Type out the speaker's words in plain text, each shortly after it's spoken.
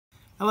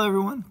Hello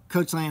everyone,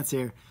 Coach Lance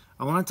here.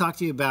 I want to talk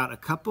to you about a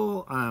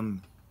couple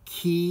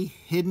key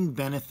hidden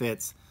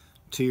benefits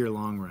to your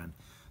long run.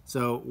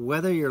 So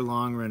whether your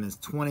long run is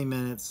 20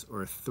 minutes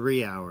or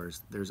 3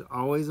 hours, there's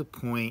always a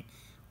point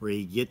where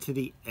you get to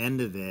the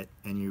end of it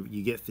and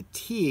you get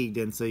fatigued,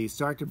 and so you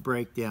start to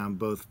break down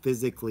both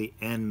physically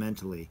and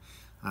mentally.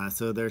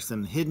 So there's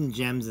some hidden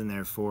gems in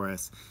there for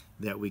us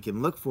that we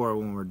can look for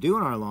when we're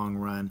doing our long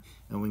run,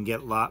 and we can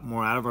get a lot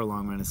more out of our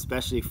long run,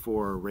 especially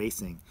for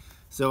racing.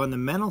 So on the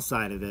mental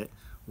side of it,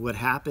 what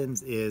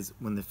happens is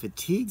when the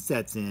fatigue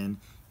sets in,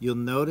 you'll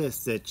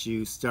notice that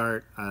you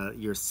start,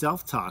 your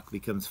self-talk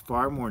becomes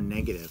far more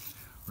negative,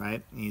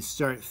 right? And you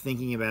start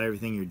thinking about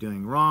everything you're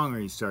doing wrong, or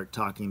you start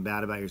talking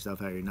bad about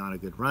yourself, how you're not a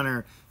good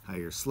runner, how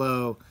you're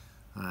slow,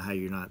 how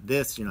you're not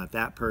this, you're not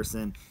that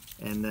person.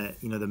 And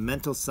the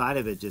mental side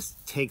of it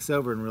just takes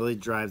over and really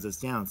drives us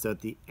down. So at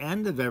the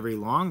end of every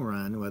long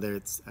run, whether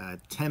it's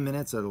 10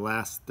 minutes or the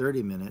last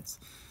 30 minutes,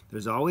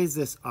 there's always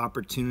this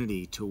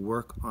opportunity to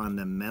work on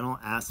the mental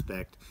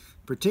aspect,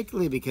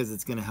 particularly because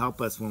it's going to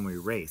help us when we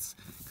race.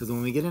 Because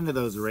when we get into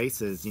those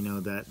races,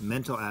 that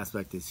mental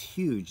aspect is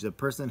huge. The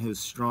person who's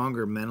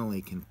stronger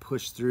mentally can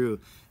push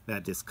through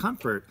that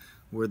discomfort,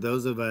 where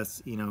those of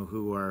us,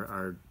 who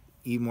are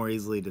more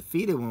easily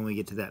defeated, when we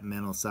get to that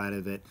mental side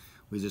of it,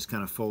 we just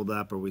kind of fold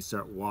up or we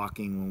start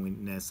walking when we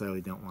necessarily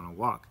don't want to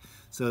walk.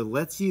 So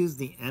let's use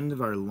the end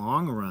of our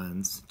long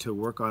runs to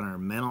work on our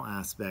mental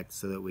aspect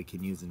so that we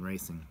can use in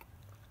racing.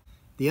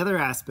 The other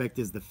aspect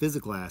is the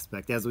physical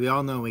aspect. As we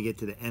all know, when we get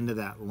to the end of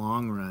that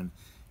long run,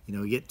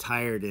 we get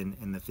tired,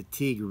 and the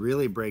fatigue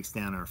really breaks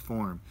down our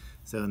form.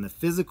 So in the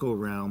physical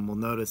realm, we'll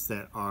notice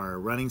that our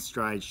running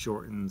stride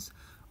shortens,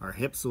 our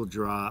hips will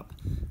drop,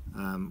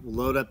 we'll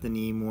load up the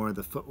knee more,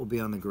 the foot will be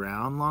on the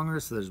ground longer,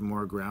 so there's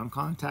more ground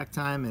contact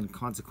time, and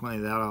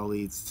consequently that all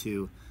leads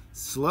to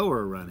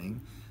slower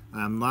running.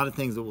 A lot of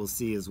things that we'll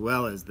see as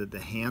well is that the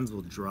hands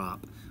will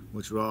drop,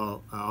 which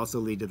will also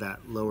lead to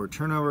that lower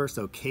turnover,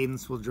 so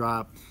cadence will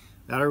drop.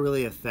 That'll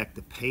really affect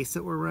the pace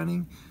that we're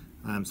running,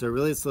 so it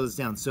really slows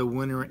down. So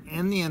when we're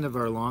in the end of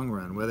our long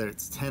run, whether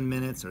it's 10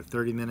 minutes or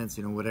 30 minutes,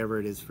 whatever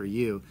it is for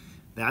you,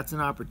 that's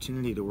an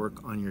opportunity to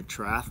work on your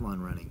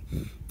triathlon running.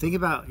 Think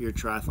about your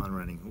triathlon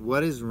running.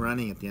 What is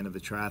running at the end of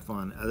a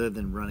triathlon other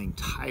than running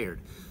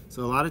tired?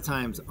 So a lot of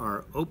times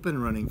our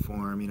open running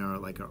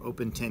form, like our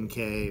open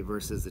 10K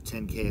versus a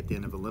 10K at the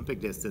end of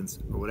Olympic distance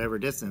or whatever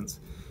distance,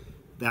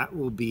 that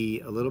will be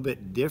a little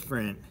bit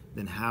different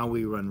than how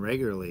we run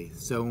regularly.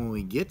 So when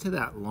we get to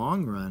that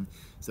long run,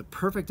 it's a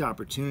perfect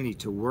opportunity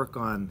to work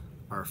on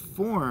our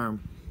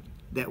form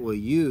that we'll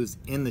use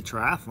in the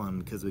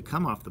triathlon, because we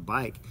come off the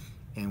bike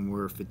and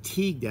we're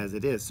fatigued as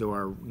it is. So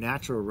our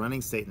natural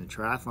running state in the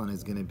triathlon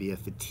is going to be a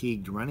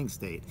fatigued running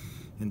state.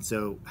 And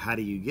so how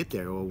do you get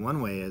there? Well,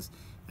 one way is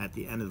at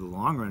the end of the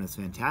long run is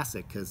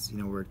fantastic, because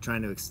we're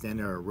trying to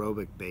extend our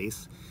aerobic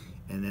base,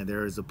 and then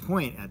there is a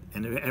point at the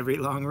end of every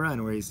long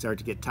run where you start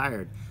to get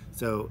tired.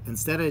 So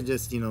instead of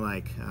just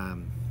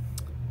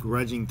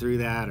grudging through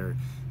that or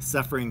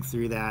suffering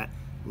through that,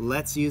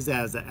 let's use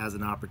that as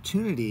an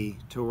opportunity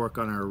to work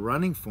on our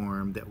running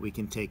form that we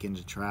can take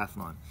into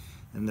triathlon.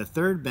 And the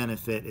third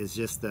benefit is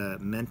just the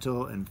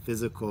mental and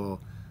physical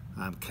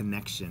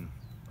connection.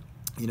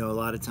 A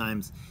lot of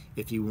times,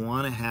 if you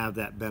want to have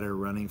that better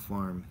running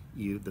form,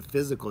 the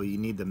physical, you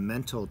need the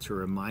mental to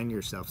remind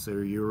yourself. So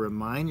you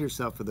remind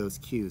yourself of those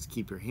cues.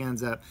 Keep your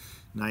hands up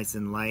nice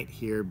and light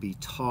here. Be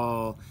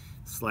tall,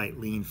 slight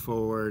lean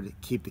forward.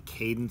 Keep the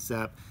cadence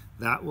up.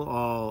 That will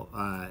all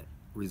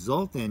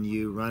result in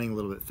you running a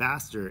little bit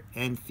faster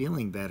and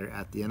feeling better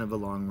at the end of a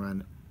long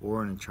run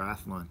or in a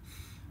triathlon.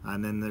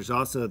 And then there's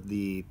also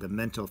the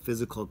mental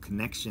physical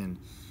connection,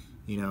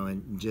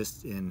 and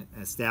just in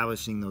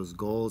establishing those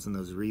goals and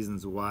those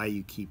reasons why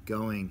you keep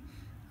going,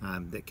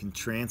 that can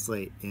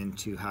translate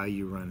into how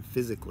you run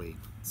physically.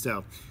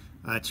 So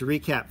to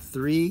recap,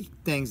 3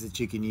 things that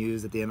you can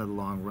use at the end of the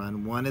long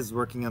run. 1 is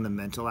working on the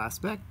mental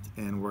aspect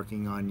and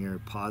working on your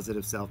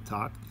positive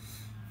self-talk.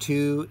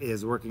 2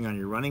 is working on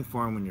your running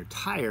form when you're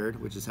tired,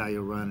 which is how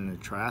you'll run in a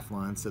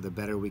triathlon. So the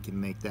better we can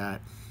make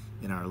that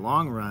in our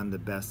long run, the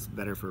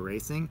better for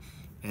racing.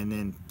 And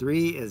then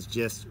 3 is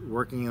just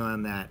working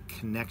on that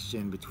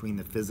connection between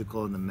the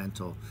physical and the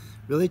mental,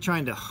 really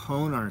trying to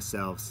hone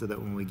ourselves so that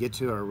when we get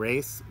to our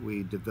race,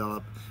 we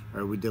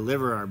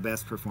deliver our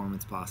best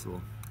performance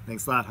possible.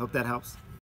 Thanks a lot. Hope that helps.